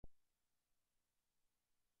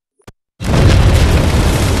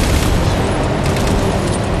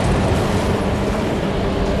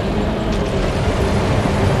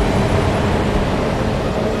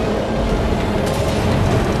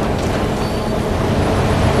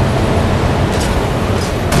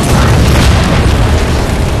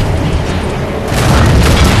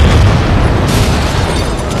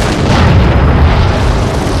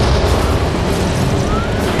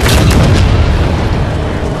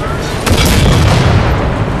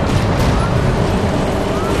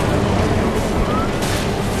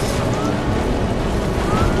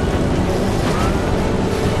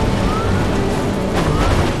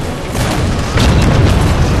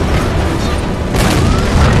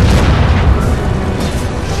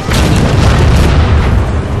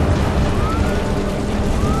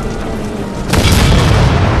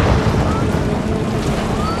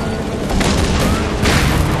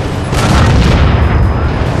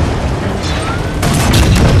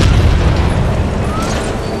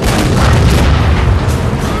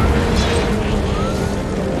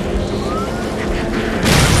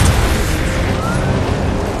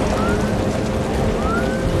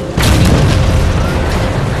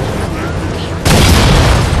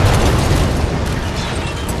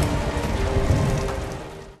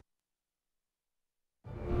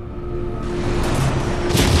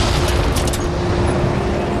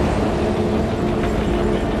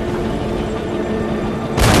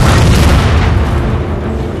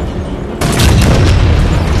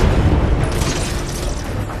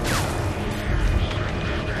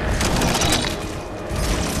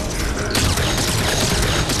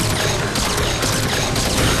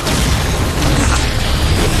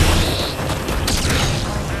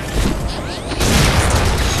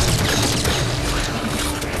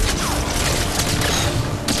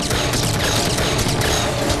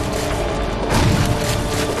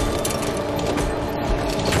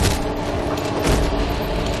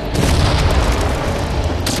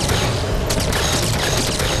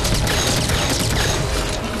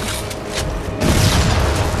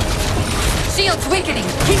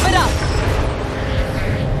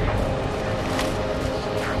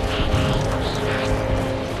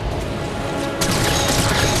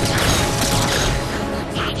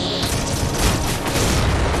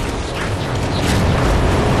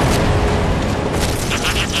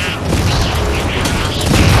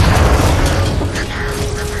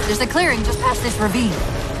a clearing just past this ravine.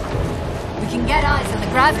 We can get eyes on the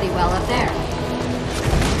gravity well up there.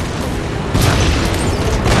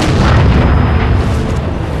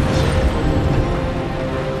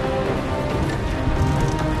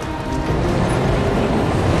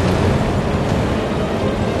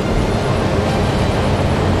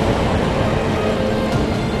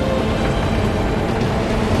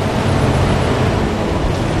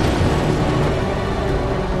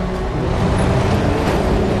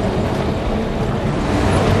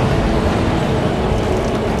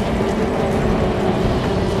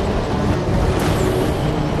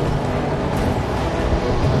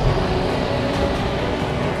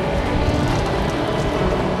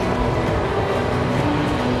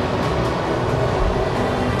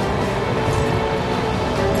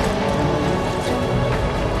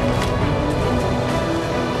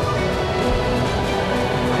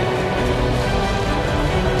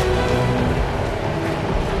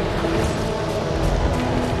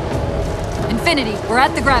 We're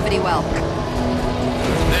at the gravity well.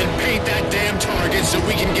 Then paint that damn target so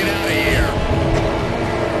we can get out of here.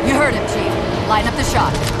 You heard him, Chief. Line up the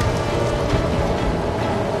shot.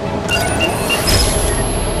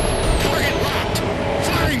 Target locked.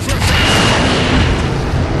 Firing for a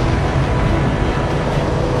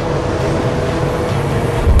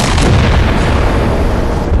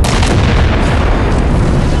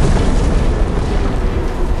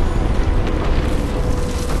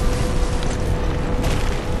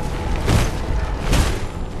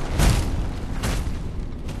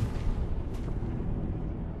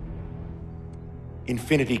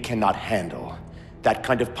Infinity cannot handle that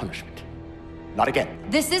kind of punishment. Not again.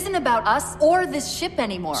 This isn't about us or this ship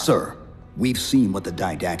anymore. Sir, we've seen what the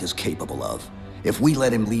Didact is capable of. If we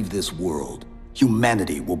let him leave this world,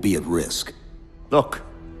 humanity will be at risk. Look,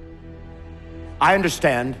 I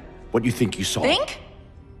understand what you think you saw. Think?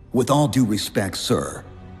 With all due respect, sir,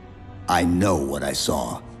 I know what I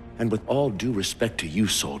saw. And with all due respect to you,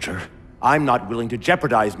 soldier, I'm not willing to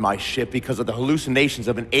jeopardize my ship because of the hallucinations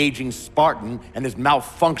of an aging Spartan and his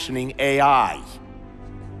malfunctioning AI.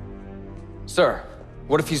 Sir,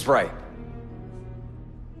 what if he's right?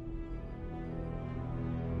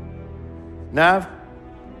 Nav,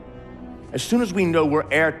 as soon as we know we're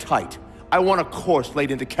airtight, I want a course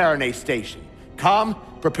laid into Caranay Station. Com,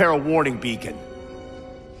 prepare a warning beacon.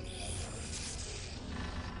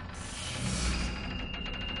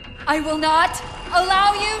 I will not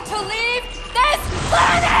allow you to leave this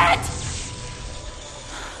planet!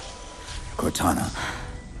 Cortana.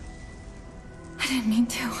 I didn't mean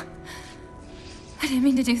to. I didn't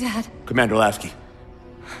mean to do that. Commander Lasky,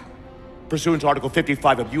 pursuant to Article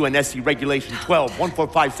 55 of UNSC Regulation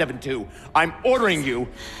 12-14572, I'm ordering you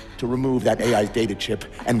to remove that AI's data chip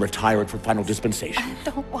and retire it for final dispensation. I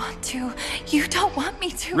don't want to. You don't want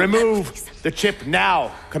me to. Remove Please. the chip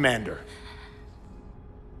now, Commander.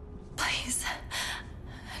 Please.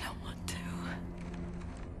 I don't want to.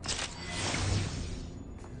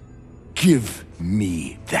 Give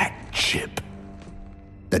me that chip.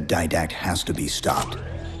 The Didact has to be stopped.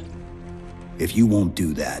 If you won't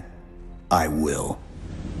do that, I will.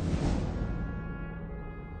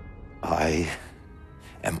 I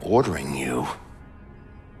am ordering you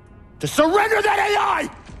to surrender that AI!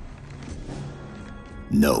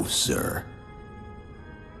 No, sir.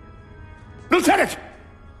 Lieutenant!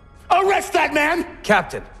 Arrest that man!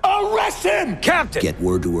 Captain! Arrest him! Captain! Get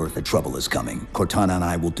word to Earth that trouble is coming. Cortana and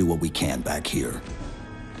I will do what we can back here.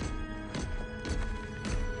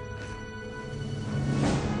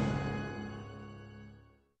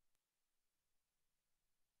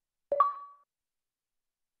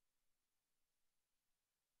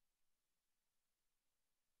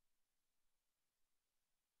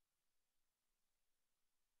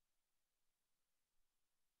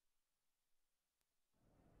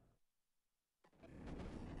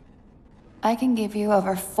 I can give you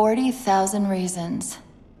over 40,000 reasons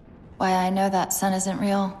why I know that sun isn't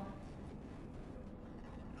real.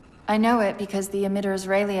 I know it because the emitter's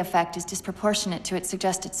Rayleigh effect is disproportionate to its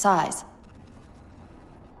suggested size.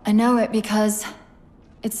 I know it because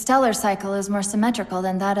its stellar cycle is more symmetrical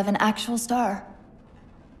than that of an actual star.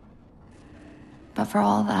 But for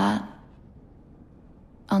all that,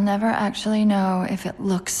 I'll never actually know if it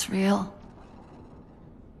looks real.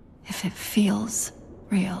 If it feels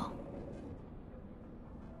real.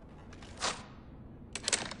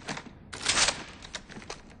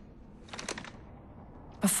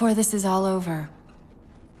 Before this is all over,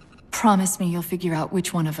 promise me you'll figure out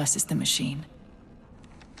which one of us is the machine.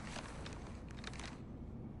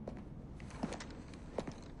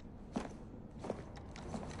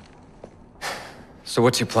 So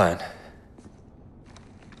what's your plan?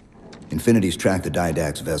 Infinity's tracked the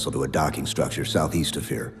Diadac's vessel to a docking structure southeast of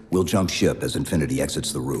here. We'll jump ship as Infinity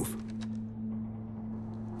exits the roof.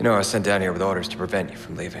 You know, I was sent down here with orders to prevent you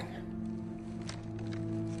from leaving.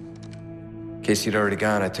 In case you'd already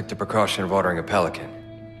gone, I took the precaution of ordering a Pelican,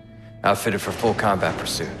 outfitted for full combat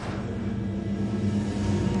pursuit.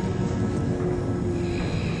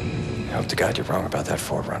 I hope to God you're wrong about that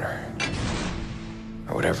Forerunner.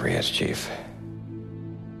 Or whatever he is, Chief.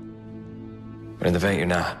 But in the event you're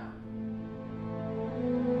not.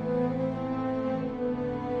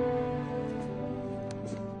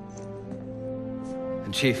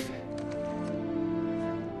 And Chief,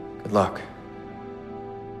 good luck.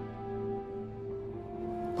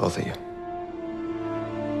 Both of you.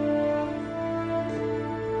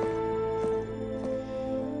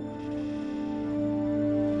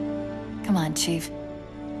 Come on, Chief.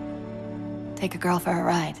 Take a girl for a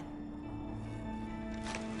ride.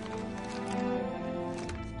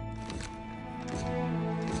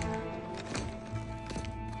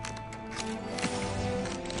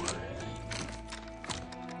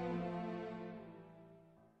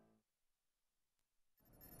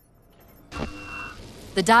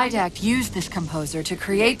 The Didact used this composer to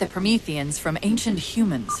create the Prometheans from ancient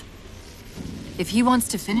humans. If he wants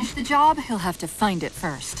to finish the job, he'll have to find it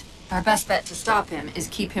first. Our best bet to stop him is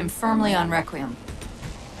keep him firmly on Requiem.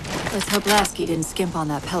 Let's hope Lasky didn't skimp on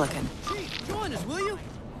that Pelican. Chief, join us, will you?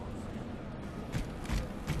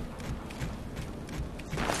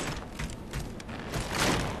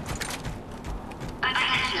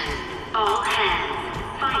 Attention, all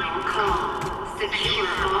hands. Final call. Secure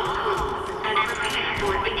all codes and prepare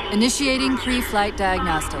for ignition. Initiating pre-flight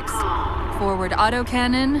diagnostics. Forward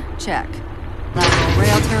autocannon, check. Lateral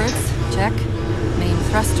rail turrets, check. Main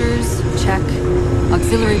thrusters, check.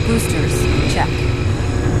 Auxiliary boosters, check.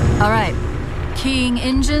 All right. Keying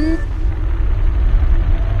engine.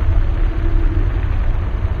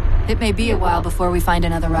 It may be a while before we find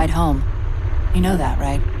another ride home. You know that,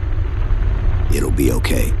 right? It'll be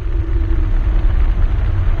okay.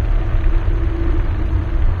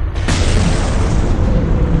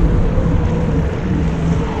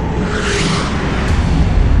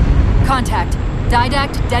 Contact.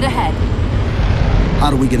 Didact dead ahead. How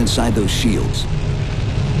do we get inside those shields?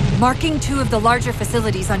 Marking 2 of the larger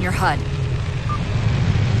facilities on your HUD.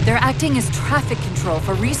 They're acting as traffic control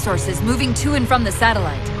for resources moving to and from the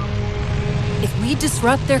satellite. If we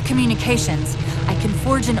disrupt their communications, I can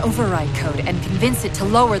forge an override code and convince it to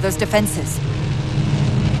lower those defenses.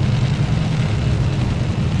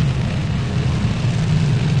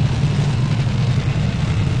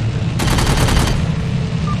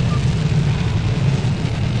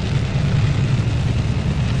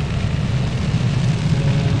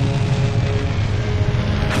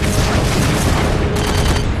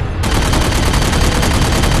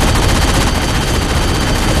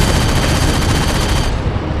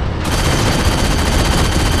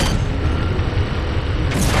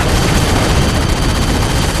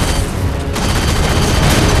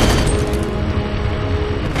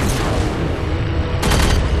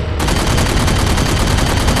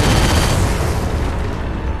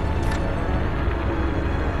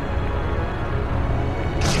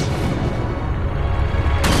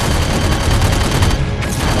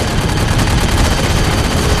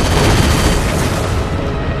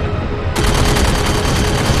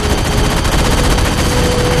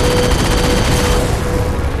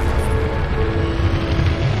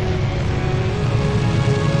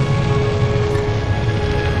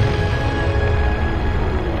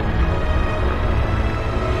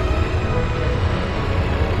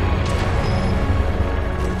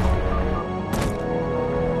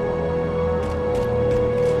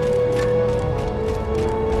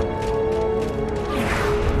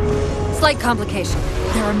 Slight complication.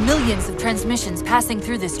 There are millions of transmissions passing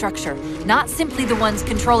through this structure, not simply the ones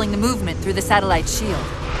controlling the movement through the satellite shield.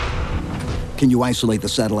 Can you isolate the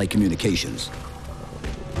satellite communications?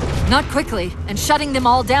 Not quickly, and shutting them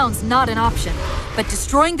all down's not an option. But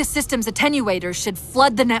destroying the system's attenuators should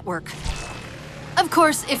flood the network. Of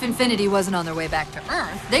course, if Infinity wasn't on their way back to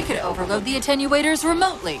Earth, they could overload the attenuators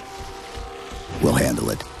remotely. We'll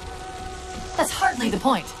handle it. That's hardly the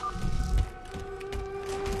point.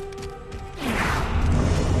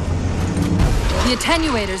 The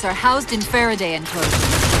attenuators are housed in Faraday enclosures.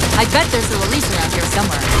 I bet there's a release around here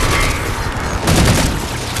somewhere.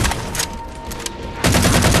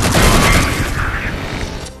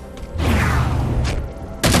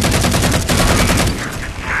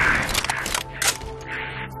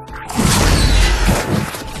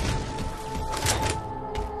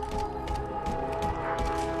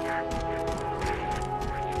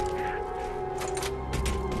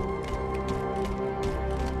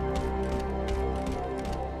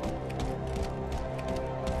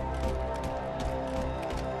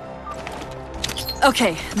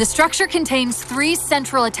 Okay, the structure contains 3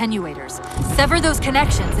 central attenuators. Sever those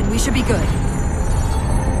connections and we should be good.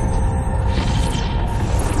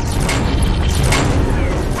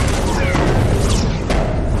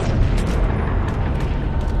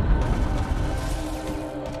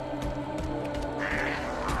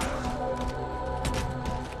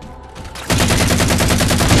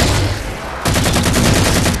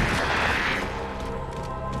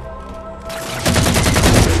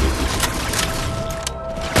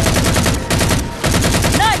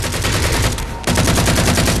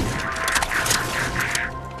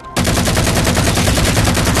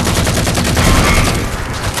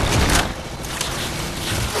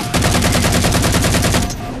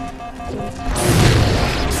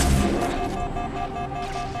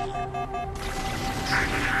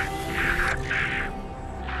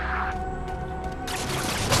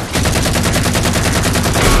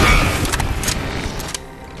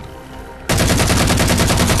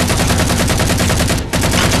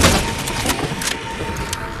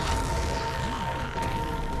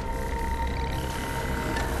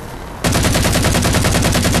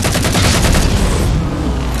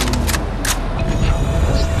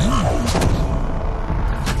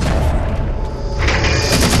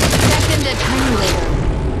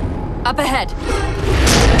 Up ahead.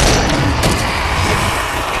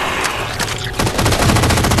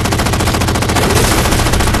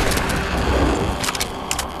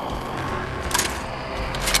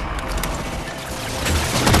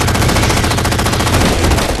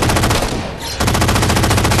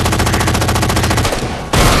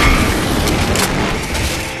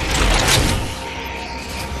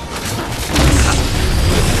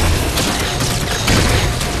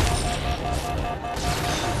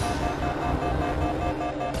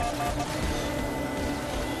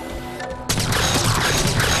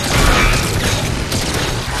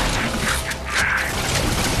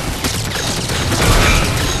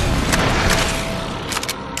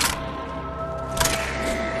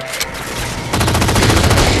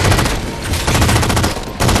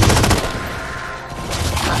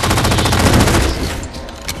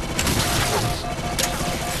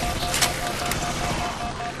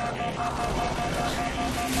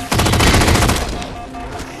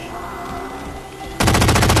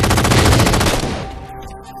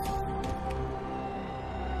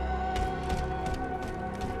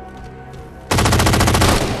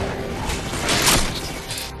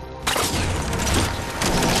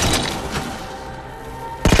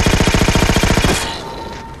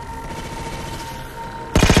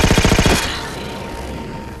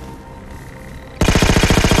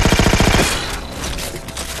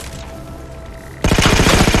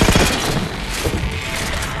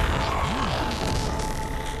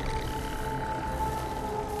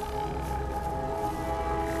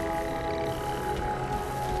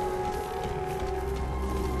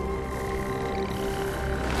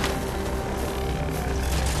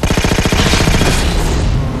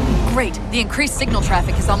 Great. The increased signal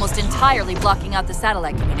traffic is almost entirely blocking out the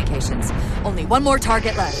satellite communications. Only one more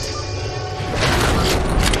target left.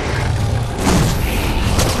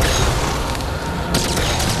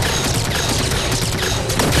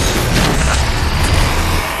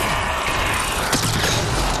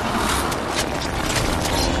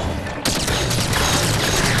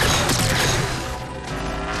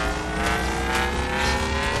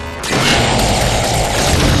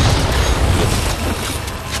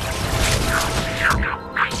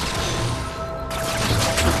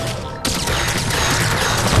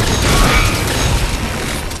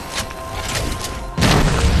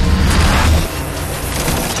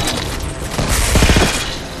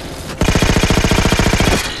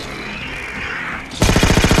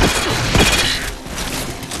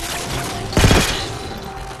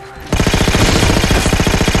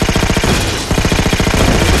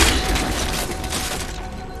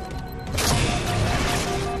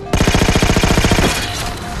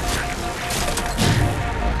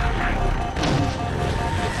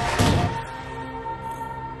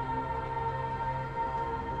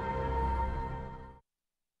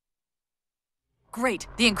 Great.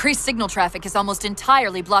 The increased signal traffic is almost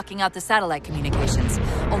entirely blocking out the satellite communications.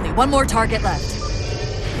 Only one more target left.